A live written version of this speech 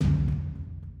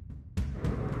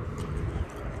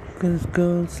Cause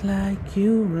girls like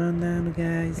you run down to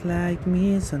guys like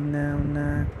me. So now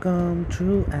I come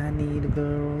true. I need a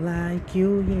girl like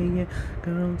you, yeah, yeah.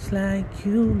 Girls like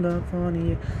you love on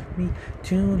you, me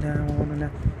too. I wanna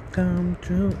come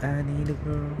true. I need a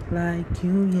girl like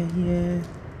you, yeah, yeah.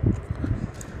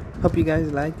 Hope you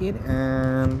guys like it,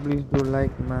 and please do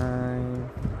like my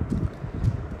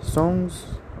songs.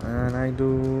 And I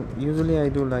do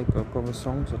like cover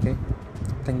songs. Okay,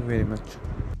 thank you very much.